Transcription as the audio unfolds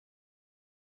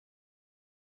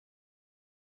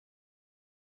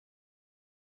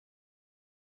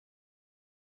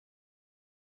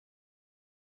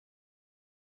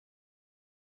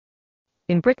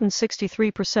In Britain,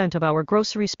 63% of our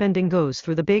grocery spending goes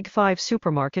through the big five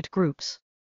supermarket groups.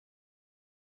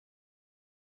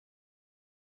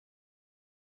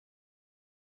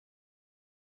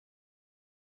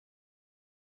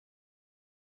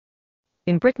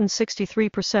 In Britain,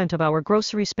 63% of our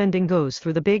grocery spending goes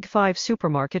through the big five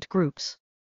supermarket groups.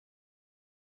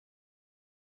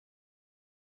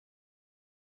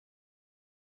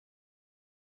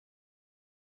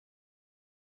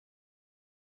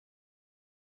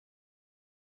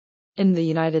 In the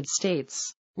United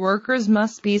States, workers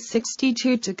must be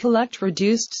 62 to collect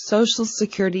reduced Social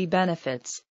Security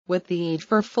benefits, with the age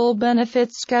for full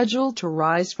benefits scheduled to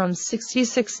rise from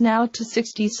 66 now to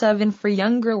 67 for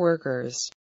younger workers.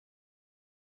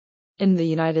 In the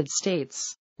United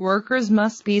States, workers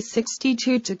must be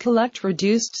 62 to collect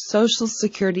reduced Social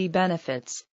Security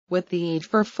benefits, with the age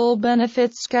for full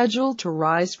benefits scheduled to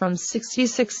rise from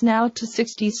 66 now to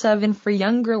 67 for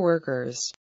younger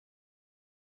workers.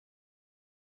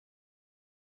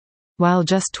 While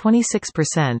just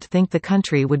 26% think the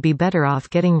country would be better off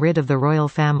getting rid of the royal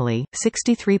family,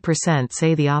 63%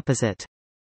 say the opposite.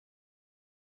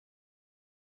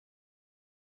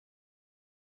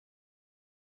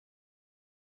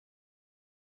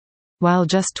 While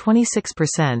just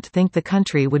 26% think the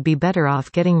country would be better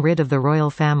off getting rid of the royal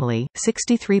family,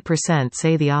 63%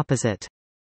 say the opposite.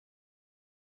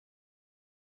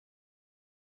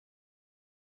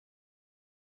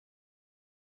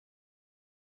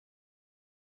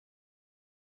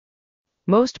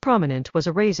 Most prominent was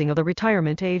a raising of the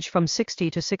retirement age from 60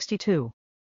 to 62.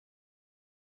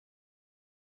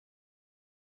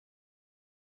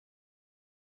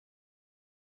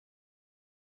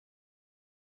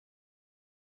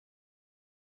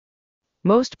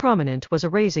 Most prominent was a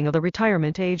raising of the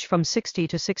retirement age from 60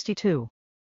 to 62.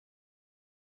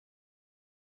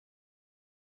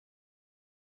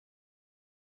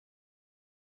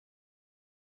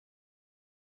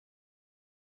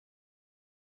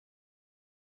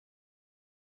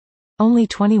 Only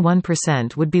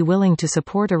 21% would be willing to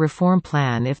support a reform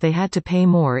plan if they had to pay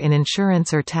more in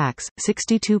insurance or tax,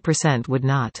 62% would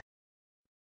not.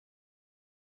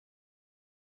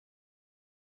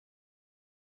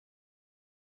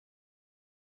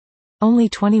 Only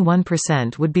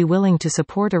 21% would be willing to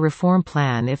support a reform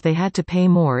plan if they had to pay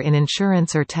more in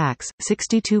insurance or tax,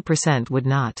 62% would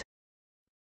not.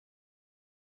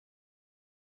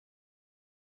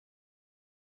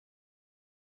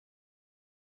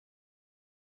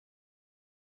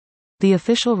 The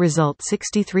official result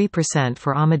 63%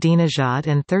 for Ahmadinejad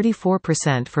and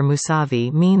 34% for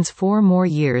Mousavi means 4 more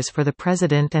years for the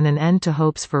president and an end to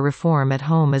hopes for reform at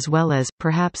home as well as,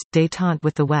 perhaps, détente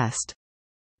with the West.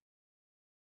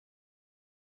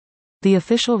 The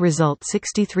official result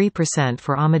 63%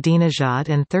 for Ahmadinejad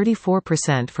and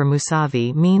 34% for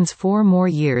Mousavi means 4 more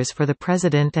years for the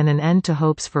president and an end to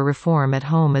hopes for reform at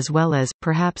home as well as,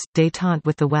 perhaps, détente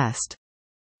with the West.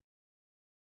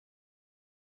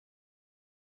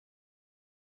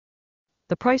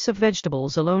 The price of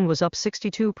vegetables alone was up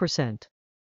 62%.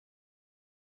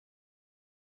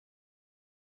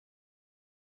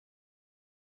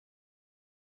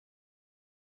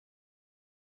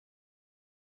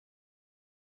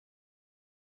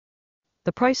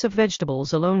 The price of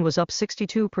vegetables alone was up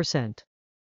 62%.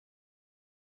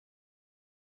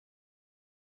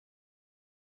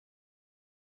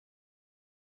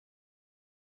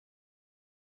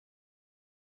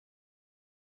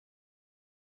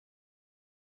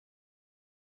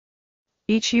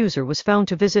 Each user was found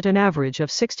to visit an average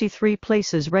of 63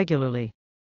 places regularly.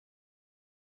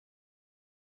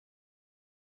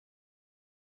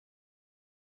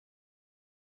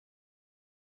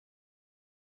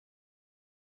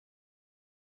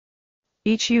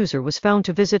 Each user was found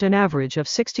to visit an average of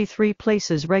 63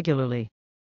 places regularly.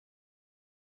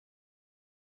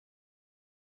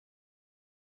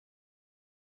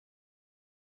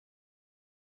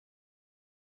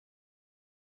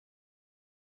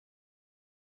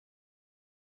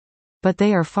 But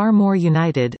they are far more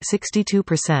united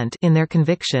 62% in their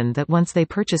conviction that once they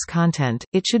purchase content,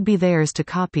 it should be theirs to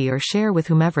copy or share with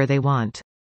whomever they want.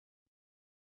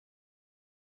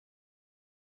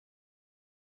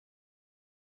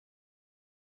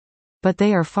 But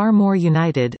they are far more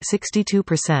united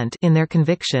 62% in their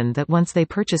conviction that once they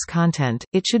purchase content,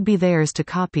 it should be theirs to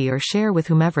copy or share with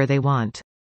whomever they want.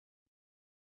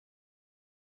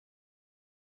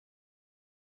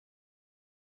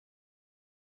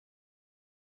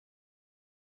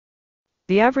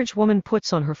 The average woman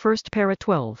puts on her first pair at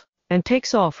 12, and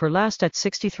takes off her last at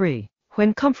 63,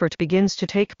 when comfort begins to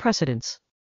take precedence.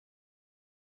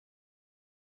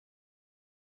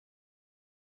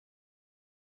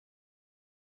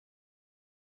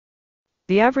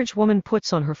 The average woman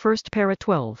puts on her first pair at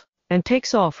 12, and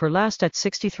takes off her last at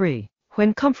 63,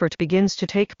 when comfort begins to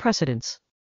take precedence.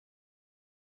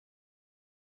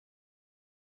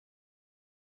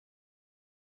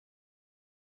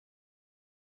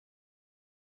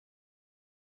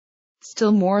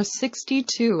 Still more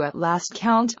 62 at last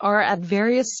count are at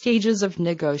various stages of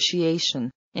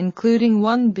negotiation, including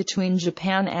one between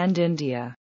Japan and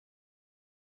India.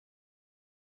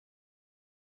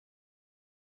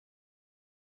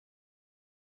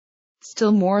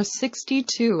 Still more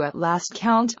 62 at last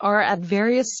count are at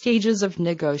various stages of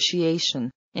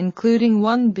negotiation, including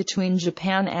one between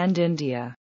Japan and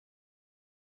India.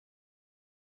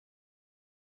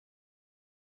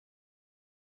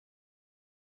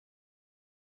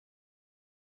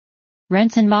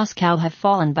 Rents in Moscow have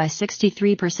fallen by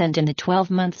 63% in the 12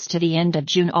 months to the end of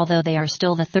June, although they are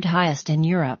still the third highest in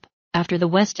Europe, after the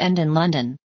West End in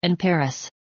London and Paris.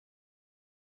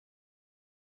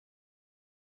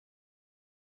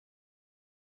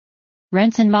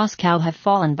 Rents in Moscow have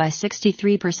fallen by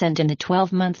 63% in the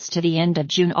 12 months to the end of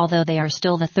June, although they are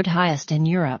still the third highest in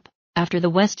Europe, after the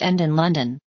West End in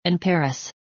London and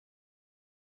Paris.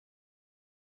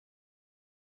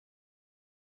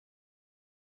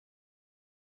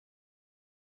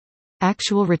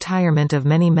 Actual retirement of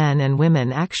many men and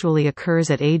women actually occurs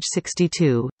at age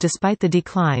 62, despite the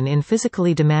decline in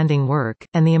physically demanding work,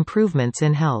 and the improvements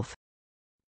in health.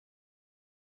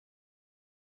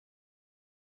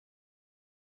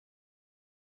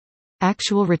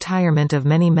 Actual retirement of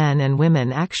many men and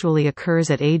women actually occurs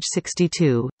at age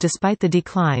 62, despite the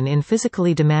decline in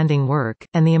physically demanding work,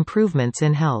 and the improvements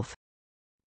in health.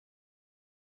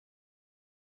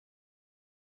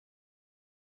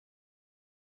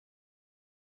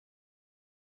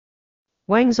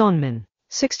 Wang Zonmin,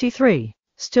 63,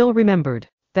 still remembered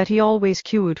that he always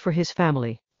queued for his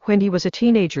family when he was a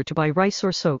teenager to buy rice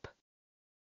or soap.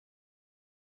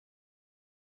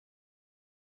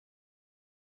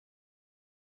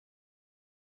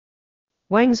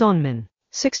 Wang Zonmin,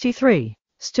 63,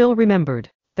 still remembered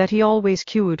that he always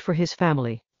queued for his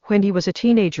family when he was a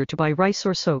teenager to buy rice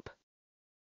or soap.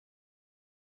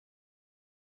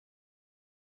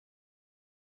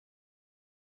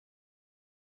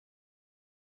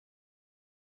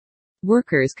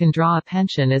 Workers can draw a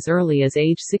pension as early as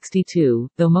age 62,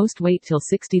 though most wait till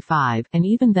 65, and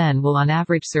even then will on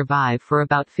average survive for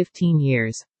about 15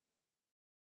 years.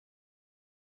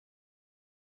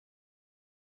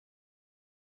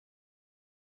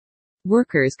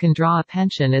 Workers can draw a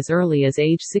pension as early as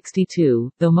age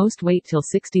 62, though most wait till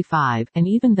 65, and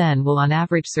even then will on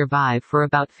average survive for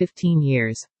about 15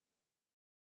 years.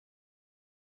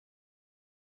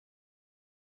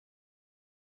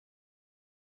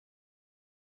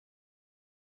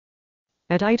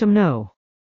 At item No.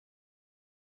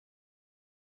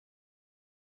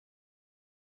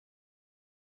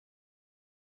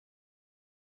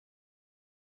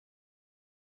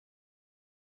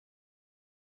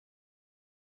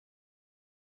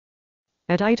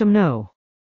 At item No.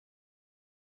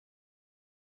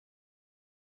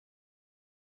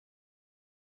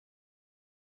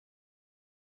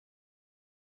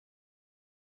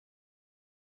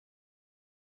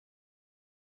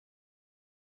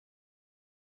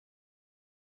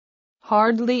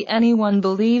 Hardly anyone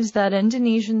believes that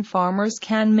Indonesian farmers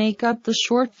can make up the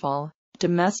shortfall.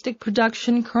 Domestic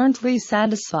production currently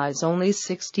satisfies only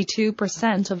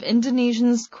 62% of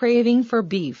Indonesians' craving for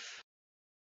beef.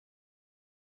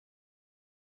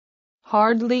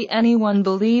 Hardly anyone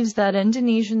believes that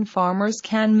Indonesian farmers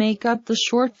can make up the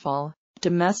shortfall.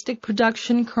 Domestic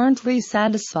production currently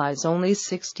satisfies only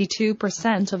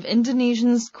 62% of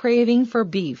Indonesians' craving for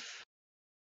beef.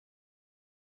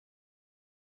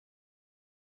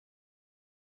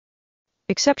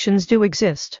 Exceptions do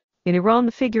exist. In Iran,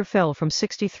 the figure fell from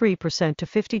 63% to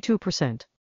 52%.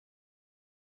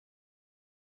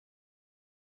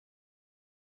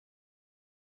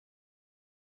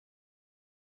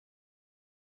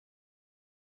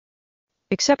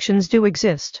 Exceptions do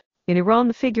exist. In Iran,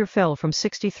 the figure fell from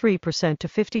 63% to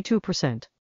 52%.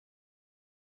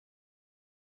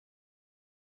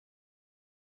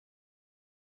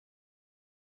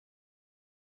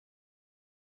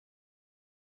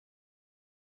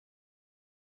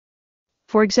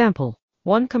 For example,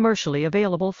 one commercially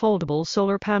available foldable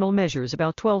solar panel measures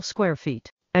about 12 square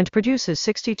feet and produces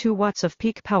 62 watts of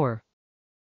peak power.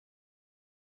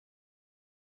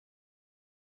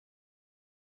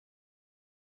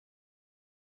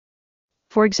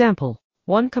 For example,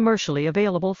 one commercially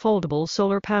available foldable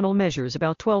solar panel measures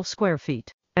about 12 square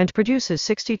feet and produces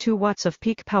 62 watts of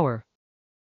peak power.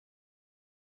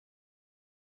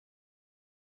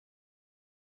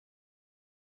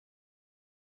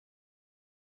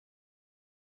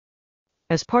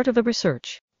 As part of the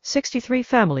research, 63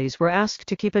 families were asked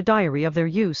to keep a diary of their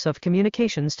use of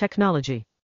communications technology.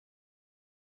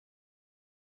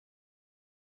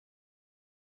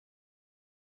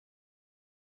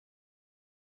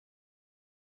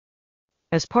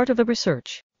 As part of the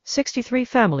research, 63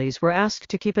 families were asked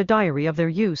to keep a diary of their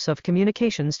use of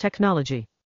communications technology.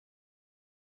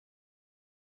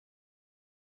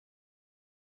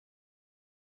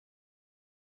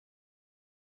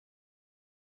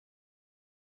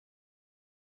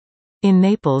 In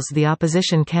Naples, the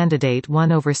opposition candidate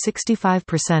won over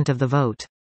 65% of the vote.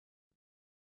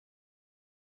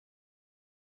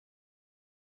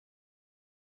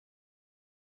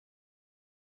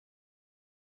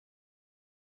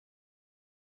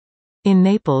 In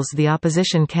Naples, the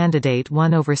opposition candidate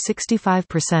won over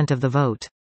 65% of the vote.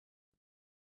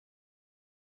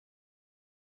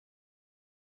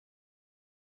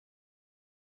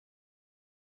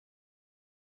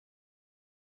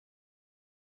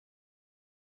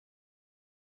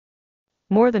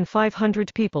 More than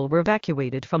 500 people were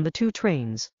evacuated from the two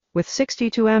trains, with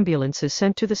 62 ambulances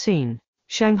sent to the scene,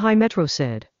 Shanghai Metro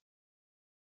said.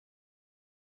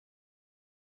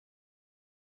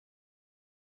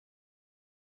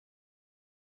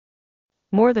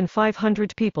 More than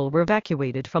 500 people were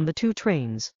evacuated from the two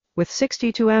trains, with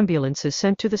 62 ambulances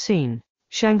sent to the scene,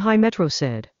 Shanghai Metro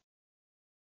said.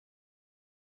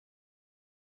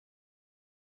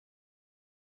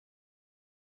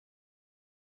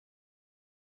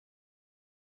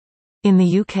 In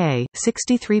the UK,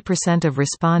 63% of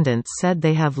respondents said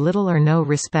they have little or no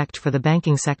respect for the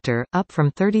banking sector, up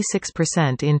from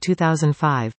 36% in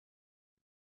 2005.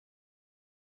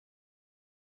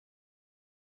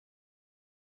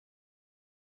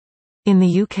 In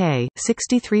the UK,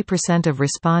 63% of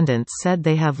respondents said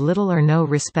they have little or no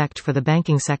respect for the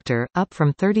banking sector, up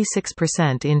from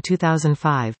 36% in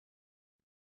 2005.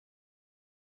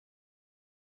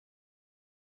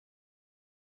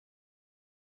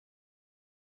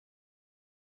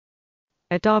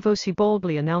 At Davos, he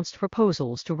boldly announced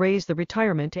proposals to raise the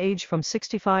retirement age from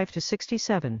 65 to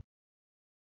 67.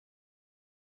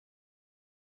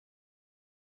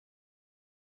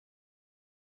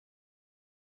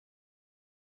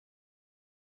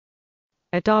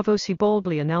 At Davos, he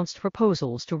boldly announced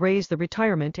proposals to raise the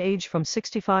retirement age from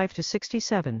 65 to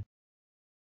 67.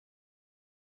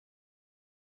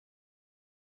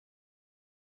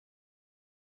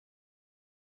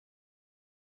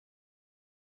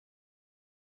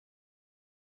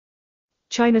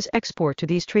 China's export to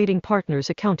these trading partners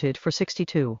accounted for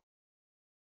 62.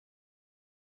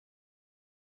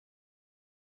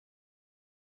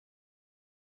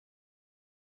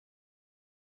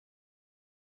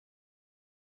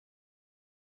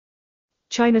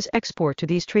 China's export to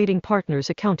these trading partners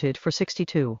accounted for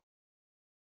 62.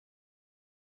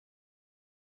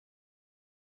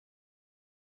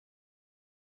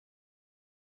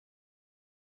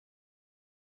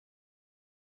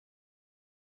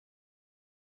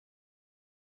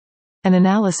 An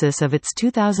analysis of its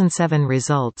 2007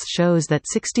 results shows that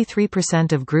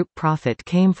 63% of group profit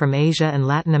came from Asia and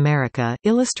Latin America,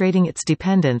 illustrating its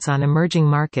dependence on emerging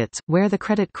markets, where the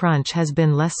credit crunch has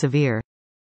been less severe.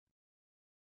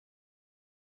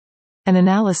 An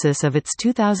analysis of its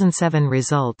 2007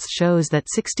 results shows that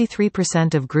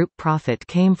 63% of group profit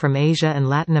came from Asia and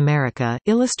Latin America,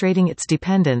 illustrating its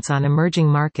dependence on emerging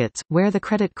markets, where the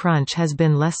credit crunch has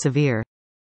been less severe.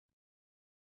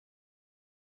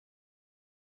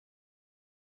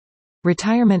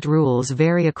 Retirement rules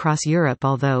vary across Europe,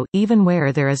 although, even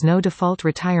where there is no default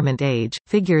retirement age,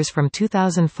 figures from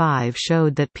 2005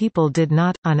 showed that people did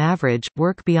not, on average,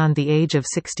 work beyond the age of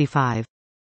 65.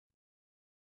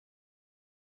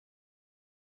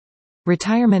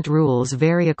 Retirement rules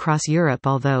vary across Europe,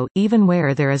 although, even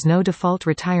where there is no default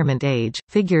retirement age,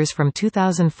 figures from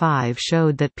 2005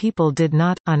 showed that people did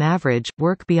not, on average,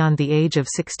 work beyond the age of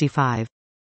 65.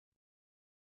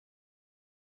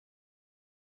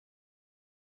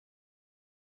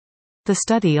 The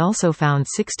study also found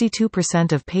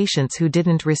 62% of patients who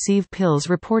didn't receive pills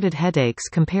reported headaches,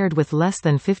 compared with less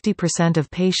than 50%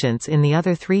 of patients in the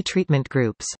other three treatment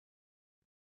groups.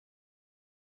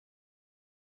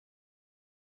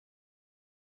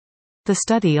 The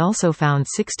study also found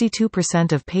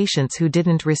 62% of patients who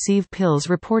didn't receive pills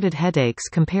reported headaches,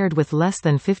 compared with less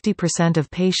than 50%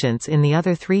 of patients in the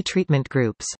other three treatment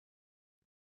groups.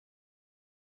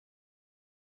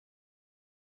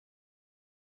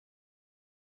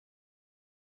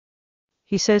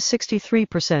 He says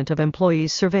 63% of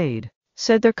employees surveyed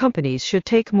said their companies should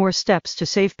take more steps to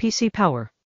save PC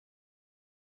power.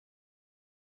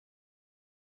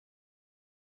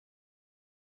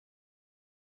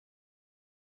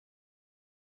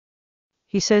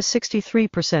 He says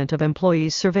 63% of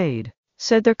employees surveyed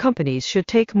said their companies should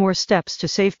take more steps to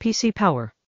save PC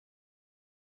power.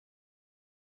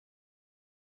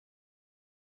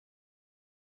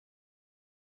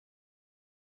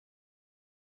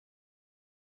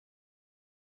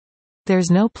 There's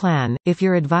no plan. If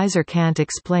your advisor can't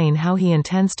explain how he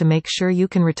intends to make sure you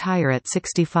can retire at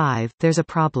 65, there's a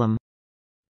problem.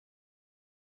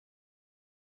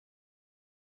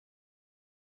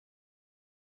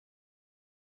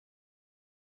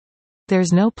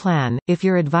 There's no plan. If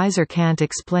your advisor can't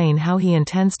explain how he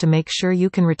intends to make sure you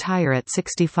can retire at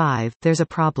 65, there's a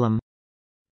problem.